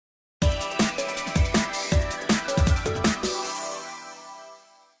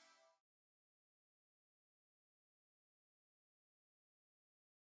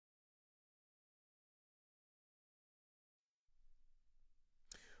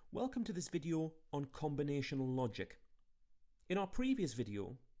Welcome to this video on combinational logic. In our previous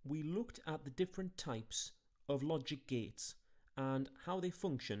video, we looked at the different types of logic gates and how they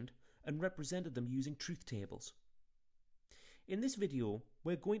functioned and represented them using truth tables. In this video,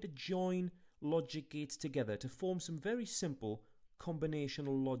 we're going to join logic gates together to form some very simple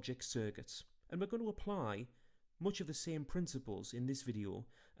combinational logic circuits. And we're going to apply much of the same principles in this video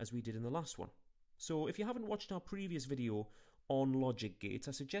as we did in the last one. So if you haven't watched our previous video on logic gates,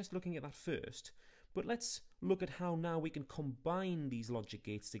 I suggest looking at that first. But let's look at how now we can combine these logic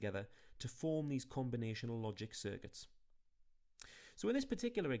gates together to form these combinational logic circuits. So in this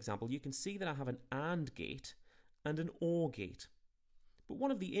particular example, you can see that I have an AND gate and an OR gate. But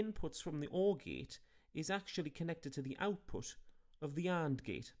one of the inputs from the OR gate is actually connected to the output of the AND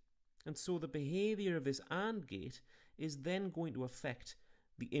gate. And so the behavior of this AND gate is then going to affect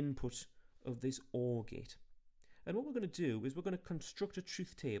the input of this OR gate. And what we're going to do is we're going to construct a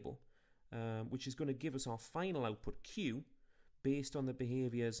truth table which is going to give us our final output Q based on the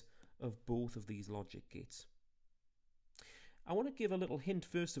behaviors of both of these logic gates. I want to give a little hint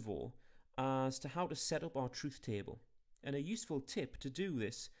first of all as to how to set up our truth table, and a useful tip to do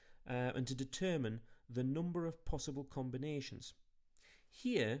this and to determine the number of possible combinations.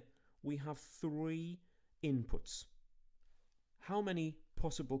 Here we have 3 inputs. How many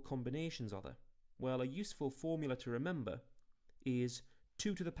possible combinations are there? Well, a useful formula to remember is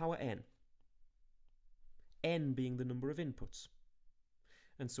 2 to the power n, n being the number of inputs.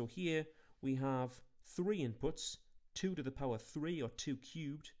 And so here we have 3 inputs, 2 to the power 3 or 2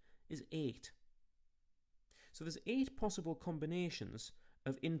 cubed is 8. So there's 8 possible combinations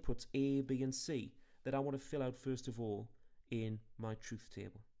of inputs A, B and C that I want to fill out first of all in my truth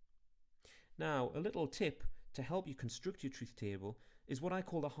table. Now, a little tip to help you construct your truth table is what I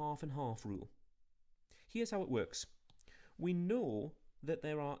call the half and half rule. Here's how it works. We know that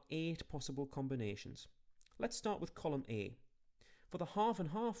there are 8 possible combinations. Let's start with column A. For the half and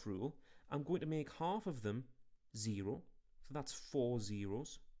half rule, I'm going to make half of them 0, so that's 4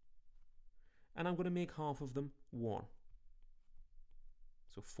 zeros. And I'm going to make half of them 1,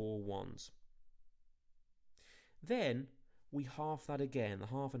 so 4 ones. Then we half that again, the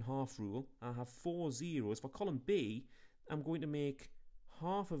half and half rule. I have 4 zeros. For column B, I'm going to make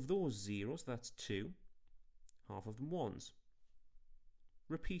half of those zeros, that's 2, half of them 1s.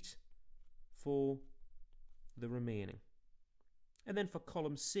 Repeat for the remaining. And then for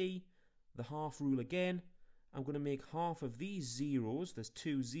column C, the half rule again, I'm going to make half of these zeros, there's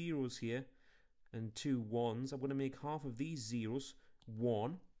 2 zeros here and 2 1s, I'm going to make half of these zeros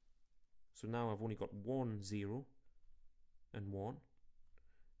 1. So now I've only got 1 0 and 1,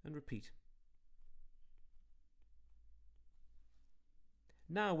 and repeat.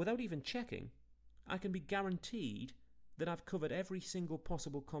 Now, without even checking, I can be guaranteed that I've covered every single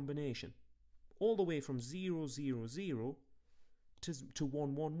possible combination, all the way from 0 0 0 to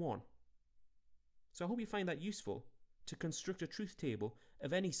 1 1 1. So I hope you find that useful to construct a truth table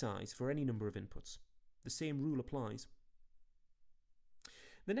of any size for any number of inputs. The same rule applies.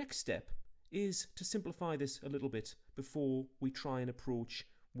 The next step is to simplify this a little bit before we try and approach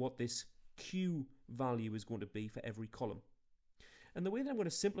what this Q value is going to be for every column. And the way that I'm going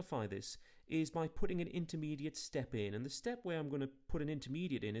to simplify this is by putting an intermediate step in. And the step where I'm going to put an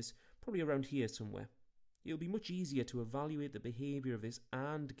intermediate in is probably around here somewhere. It'll be much easier to evaluate the behavior of this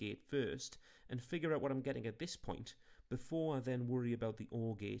AND gate first and figure out what I'm getting at this point before I then worry about the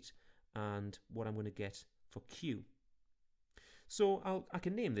OR gate and what I'm going to get for Q. So I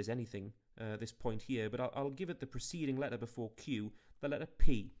can name this anything, this point here, but I'll give it the preceding letter before Q, the letter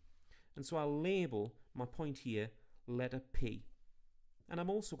P. And so I'll label my point here letter P. And I'm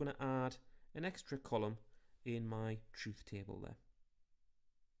also going to add an extra column in my truth table there.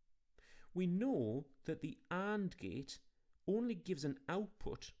 We know that the AND gate only gives an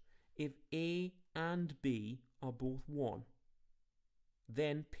output if A and B are both 1.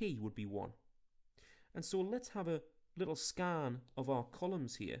 Then P would be 1. And so let's have a little scan of our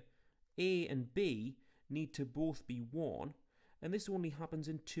columns here. A and B need to both be 1, and this only happens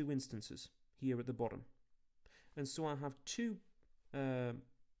in 2 instances here at the bottom. And so I have 2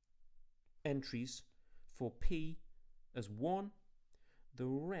 entries for P as 1, the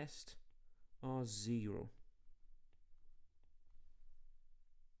rest are 0.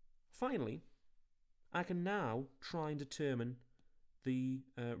 Finally, I can now try and determine the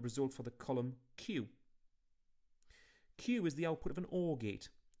result for the column Q. Q is the output of an OR gate,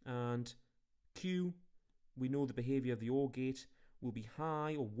 and Q, we know the behavior of the OR gate will be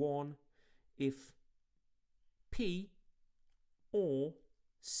high or 1 if P or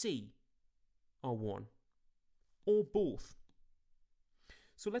C are 1, or both.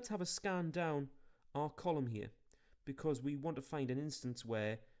 So let's have a scan down our column here, because we want to find an instance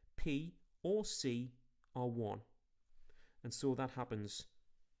where P or C are 1. And so that happens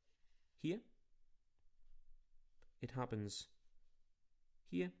here, it happens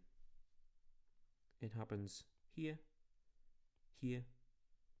here, it happens here, here,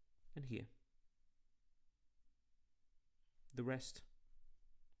 and here. The rest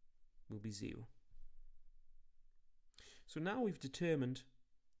will be 0. So now we've determined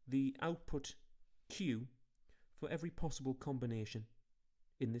the output Q for every possible combination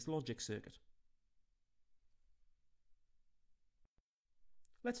in this logic circuit.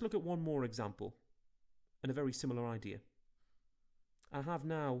 Let's look at one more example and a very similar idea. I have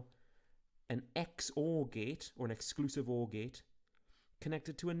now an XOR gate, or an exclusive OR gate,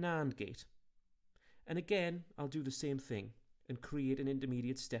 connected to a NAND gate. And again, I'll do the same thing and create an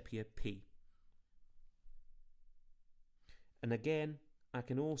intermediate step here, P. And again, I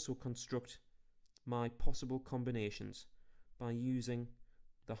can also construct my possible combinations by using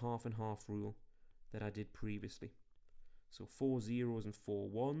the half and half rule that I did previously. So 4 zeros and 4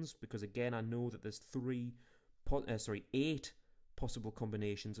 ones, because again I know that there's 8 possible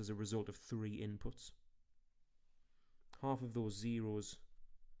combinations as a result of 3 inputs. Half of those zeros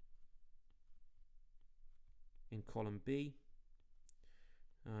in column B,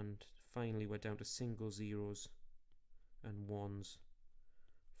 and finally we're down to single zeros and ones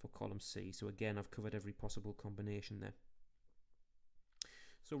for column C. So again, I've covered every possible combination there.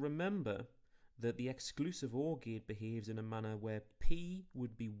 So remember that the exclusive OR gate behaves in a manner where P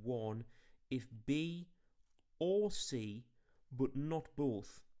would be 1 if B or C, but not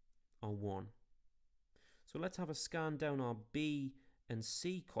both, are 1. So let's have a scan down our B and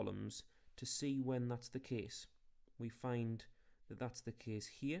C columns to see when that's the case. We find that that's the case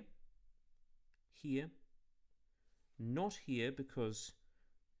here, here, not here because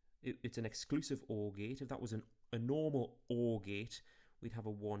it's an exclusive OR gate. If that was a normal OR gate, we'd have a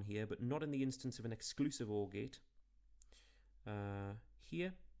 1 here, but not in the instance of an exclusive OR gate.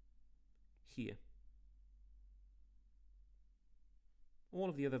 Here, here. All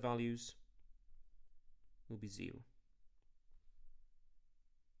of the other values will be 0.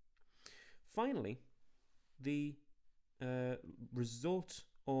 Finally, the result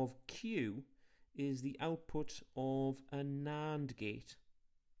of Q is the output of a NAND gate.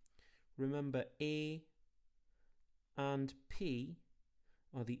 Remember, A and P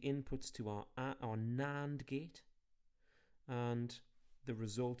are the inputs to our NAND gate, and the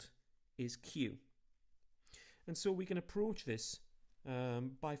result is Q. And so we can approach this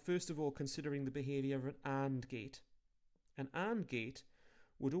by first of all considering the behavior of an AND gate. An AND gate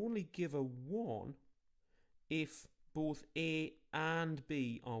would only give a 1 if both A and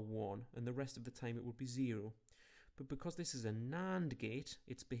B are 1, and the rest of the time it would be 0. But because this is a NAND gate,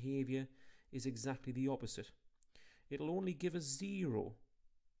 its behavior is exactly the opposite. It'll only give a 0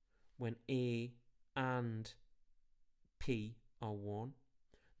 when A and P are 1.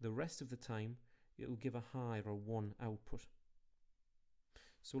 The rest of the time it'll give a high or 1 output.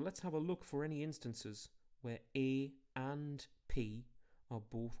 So let's have a look for any instances where A and P are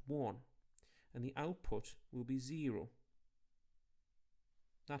both 1, and the output will be 0.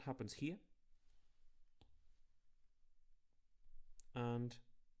 That happens here and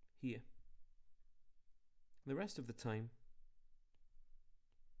here. The rest of the time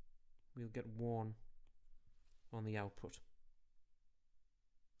we'll get 1 on the output.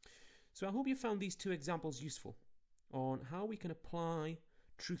 So I hope you found these two examples useful on how we can apply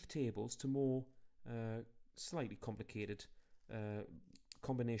truth tables to more slightly complicated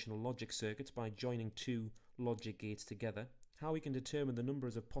combinational logic circuits by joining 2 logic gates together, how we can determine the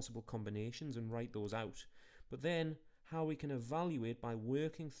numbers of possible combinations and write those out, but then how we can evaluate by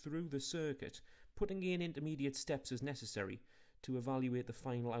working through the circuit, putting in intermediate steps as necessary to evaluate the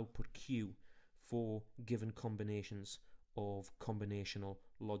final output Q for given combinations of combinational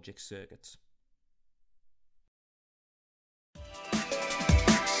logic circuits.